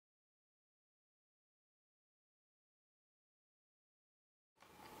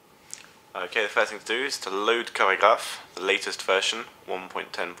Okay, the first thing to do is to load Choreograph, the latest version,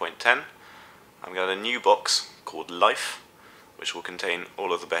 1.10.10. I'm going to add a new box called Life, which will contain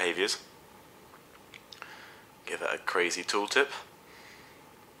all of the behaviors. Give it a crazy tooltip.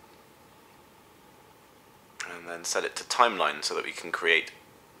 And then set it to timeline so that we can create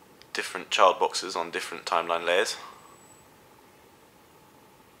different child boxes on different timeline layers.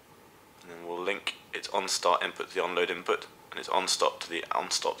 And then we'll link its onStart input to the onload input, and its onStop to the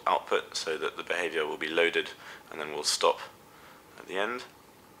unstopped output, so that the behavior will be loaded and then will stop at the end.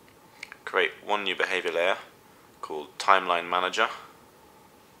 Create one new behavior layer called Timeline Manager.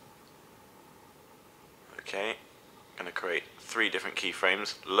 Okay, I'm going to create 3 different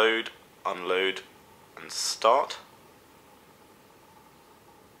keyframes: load, unload, and start.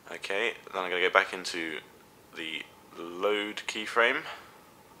 Okay, then I'm going to go back into the load keyframe,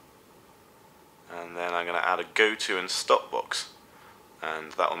 and then I'm going to add a go to and stop box,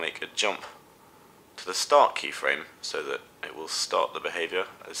 and that will make a jump to the start keyframe so that it will start the behavior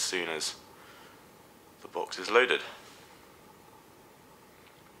as soon as the box is loaded.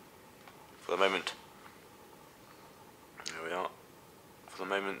 For the moment, there we are. For the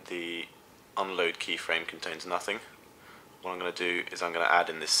moment, the unload keyframe contains nothing. What I'm going to do is I'm going to add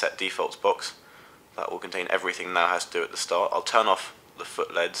in this set defaults box that will contain everything NAO has to do at the start. I'll turn off the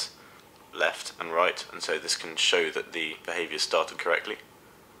foot leads left and right, and so this can show that the behavior started correctly.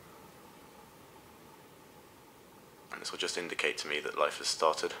 And this will just indicate to me that life has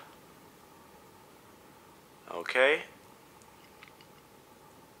started. Okay.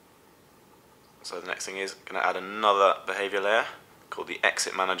 So the next thing is I'm going to add another behavior layer called the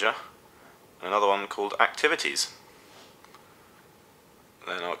exit manager, and another one called activities.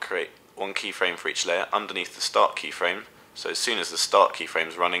 Then I'll create one keyframe for each layer underneath the start keyframe, so as soon as the start keyframe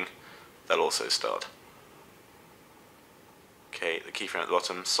is running, they'll also start. Okay, the keyframe at the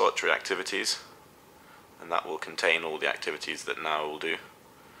bottom, solitary activities, and that will contain all the activities that NAO will do.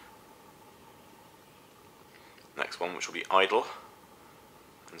 Next one, which will be idle,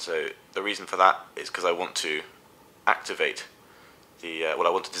 and so the reason for that is because I want to activate the, I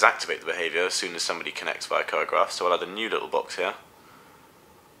want to disactivate the behavior as soon as somebody connects via Choreograph, so I'll add a new little box here,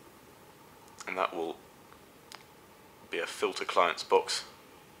 and that will be a filter clients box,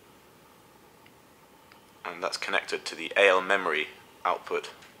 and that's connected to the AL memory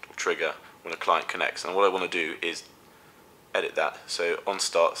output or trigger when a client connects. And what I want to do is edit that. So on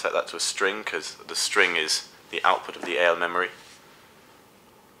start, set that to a string, because the string is the output of the AL memory,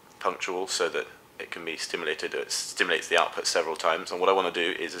 punctual, so that it can be stimulated. It stimulates the output several times. And what I want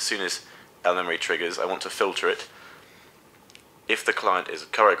to do is, as soon as AL memory triggers, I want to filter it. If the client is a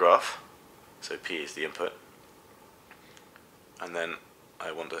Choreograph, so P is the input, and then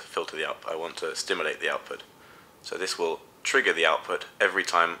I want to filter the output. I want to stimulate the output. So this will trigger the output every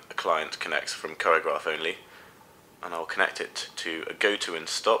time a client connects from Choreograph only, and I'll connect it to a go to and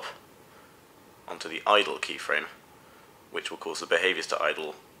stop onto the idle keyframe, which will cause the behaviors to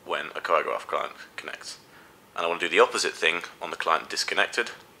idle when a Choreograph client connects. And I want to do the opposite thing on the client disconnected.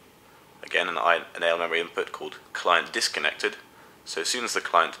 Again, an AL memory input called client disconnected. So as soon as the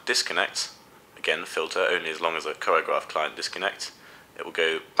client disconnects, again filter only as long as a Choreograph client disconnects, it will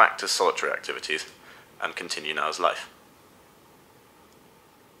go back to solitary activities and continue NAO's life.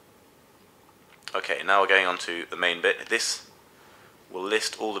 Okay, now we're going on to the main bit. This will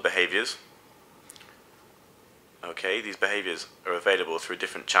list all the behaviors. Okay, these behaviors are available through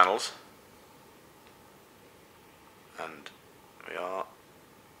different channels, and we're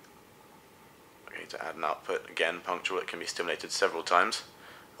going to add an output, again punctual, it can be stimulated several times.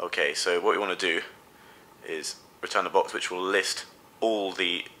 Okay, so what we want to do is return a box which will list all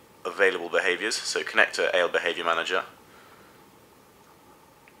the available behaviors. So connect to AL behavior manager,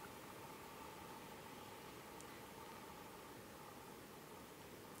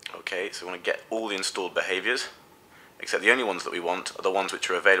 okay, so we want to get all the installed behaviors, except the only ones that we want are the ones which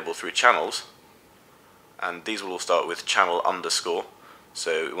are available through channels, and these will all start with channel underscore.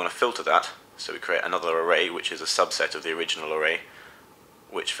 So we want to filter that, so we create another array which is a subset of the original array,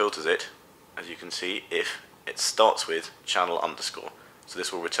 which filters it, as you can see, if it starts with channel underscore. So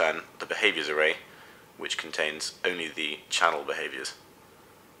this will return the behaviors array, which contains only the channel behaviors.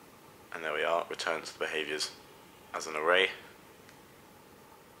 And there we are, returns the behaviors as an array.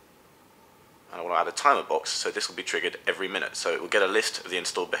 And I want to add a timer box, so this will be triggered every minute. So it will get a list of the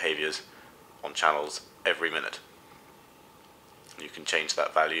installed behaviors on channels every minute. You can change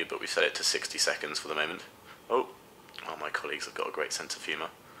that value, but we set it to 60 seconds for the moment. Oh, my colleagues have got a great sense of humour.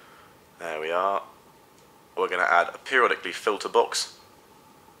 There we are. We're going to add a periodically filter box.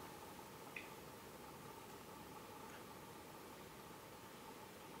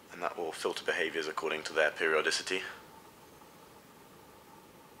 And and that will filter behaviors according to their periodicity.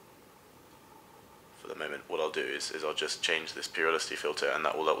 For the moment, what I'll do is I'll just change this periodicity filter, and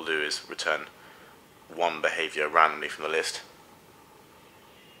all that will do is return one behavior randomly from the list.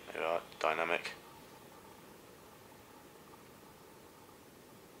 There we are, dynamic.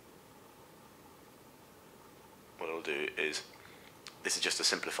 What I'll do is, this is just a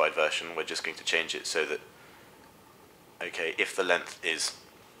simplified version, we're just going to change it so that, okay, if the length is,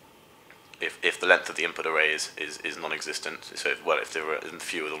 if the length of the input array is non-existent, so if there are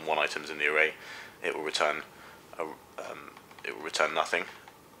fewer than one items in the array, it will return nothing,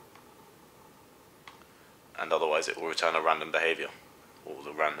 and otherwise it will return a random behavior, or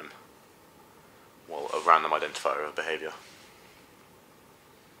a random identifier of behavior.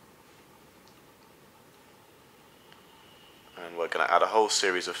 And we're going to add a whole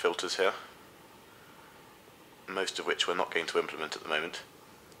series of filters here, most of which we're not going to implement at the moment.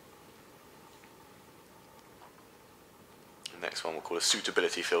 The next one we'll call a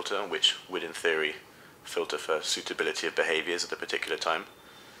suitability filter, which would in theory filter for suitability of behaviors at a particular time.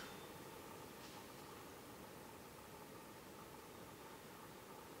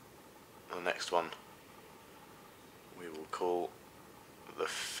 The next one we will call the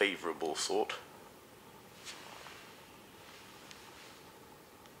favorable sort.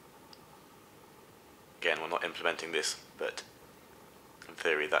 Again, we're not implementing this, but in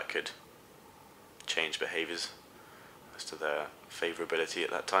theory that could change behaviors as to their favorability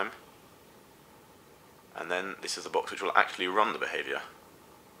at that time. And then this is the box which will actually run the behavior.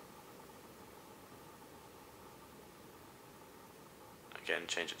 Again,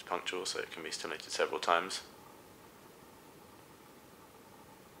 change it to punctual so it can be stimulated several times.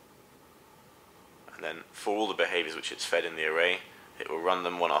 And then for all the behaviors which it's fed in the array, it will run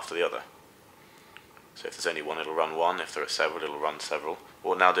them one after the other. So if there's only one, it'll run one. If there are several, it'll run several.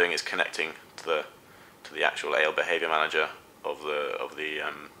 What we're now doing is connecting to the actual AL behavior manager of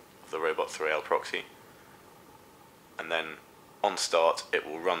the robot through AL proxy, and then on start it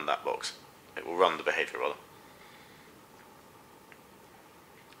will run that box. It will run the behavior rather.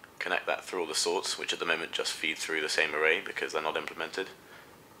 Connect that through all the sorts, which at the moment just feed through the same array because they're not implemented.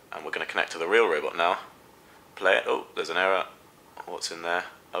 And we're going to connect to the real robot now. Play it. Oh, there's an error. What's in there?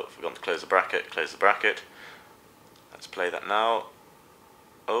 Oh, forgotten to close the bracket. Close the bracket. Let's play that now.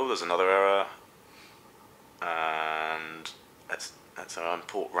 Oh, there's another error. And let's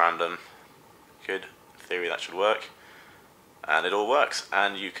import random. Good. In theory that should work. And it all works.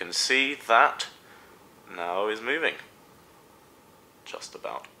 And you can see that NAO is moving. Just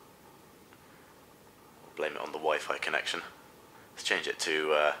about. We'll blame it on the Wi-Fi connection. Let's change it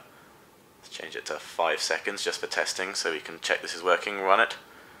to 5 seconds just for testing, so we can check this is working. Run it,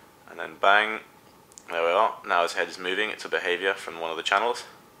 and then bang. There we are. Now his head is moving. It's a behavior from one of the channels.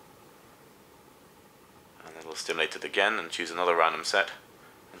 And then we'll stimulate it again and choose another random set,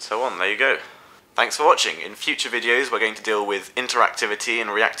 and so on. There you go. Thanks for watching. In future videos we're going to deal with interactivity and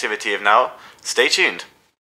reactivity of NAO. Stay tuned.